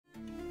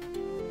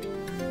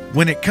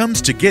When it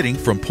comes to getting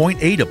from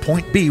point A to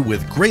point B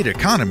with great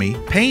economy,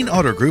 Payne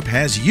Auto Group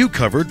has you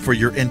covered for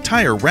your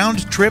entire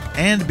round trip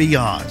and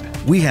beyond.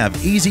 We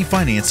have easy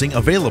financing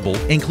available,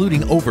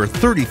 including over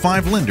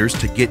 35 lenders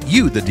to get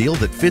you the deal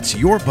that fits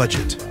your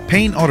budget.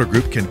 Payne Auto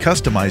Group can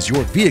customize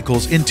your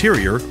vehicle's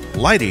interior,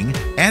 lighting,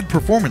 add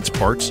performance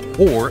parts,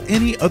 or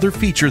any other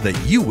feature that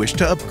you wish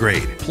to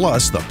upgrade.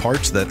 Plus, the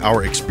parts that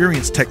our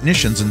experienced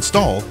technicians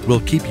install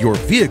will keep your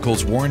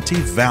vehicle's warranty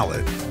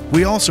valid.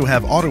 We also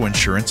have auto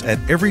insurance at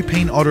every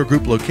Payne Auto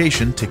Group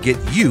location to get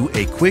you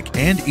a quick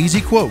and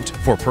easy quote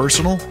for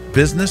personal,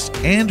 business,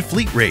 and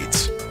fleet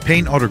rates.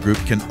 Payne Auto Group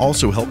can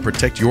also help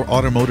protect your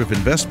automotive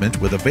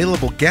investment with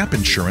available gap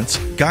insurance,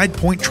 guide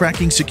point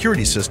tracking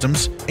security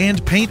systems,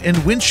 and paint and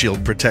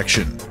windshield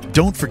protection.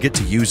 Don't forget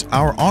to use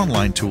our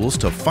online tools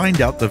to find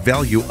out the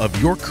value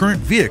of your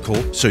current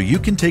vehicle so you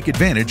can take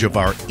advantage of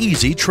our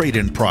easy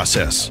trade-in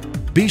process.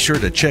 Be sure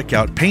to check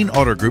out Payne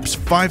Auto Group's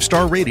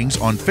 5-star ratings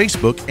on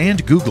Facebook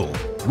and Google.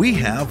 We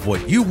have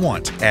what you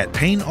want at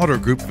Payne Auto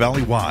Group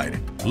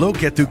Valley-wide. Lo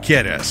que tú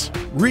quieres,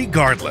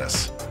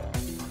 regardless.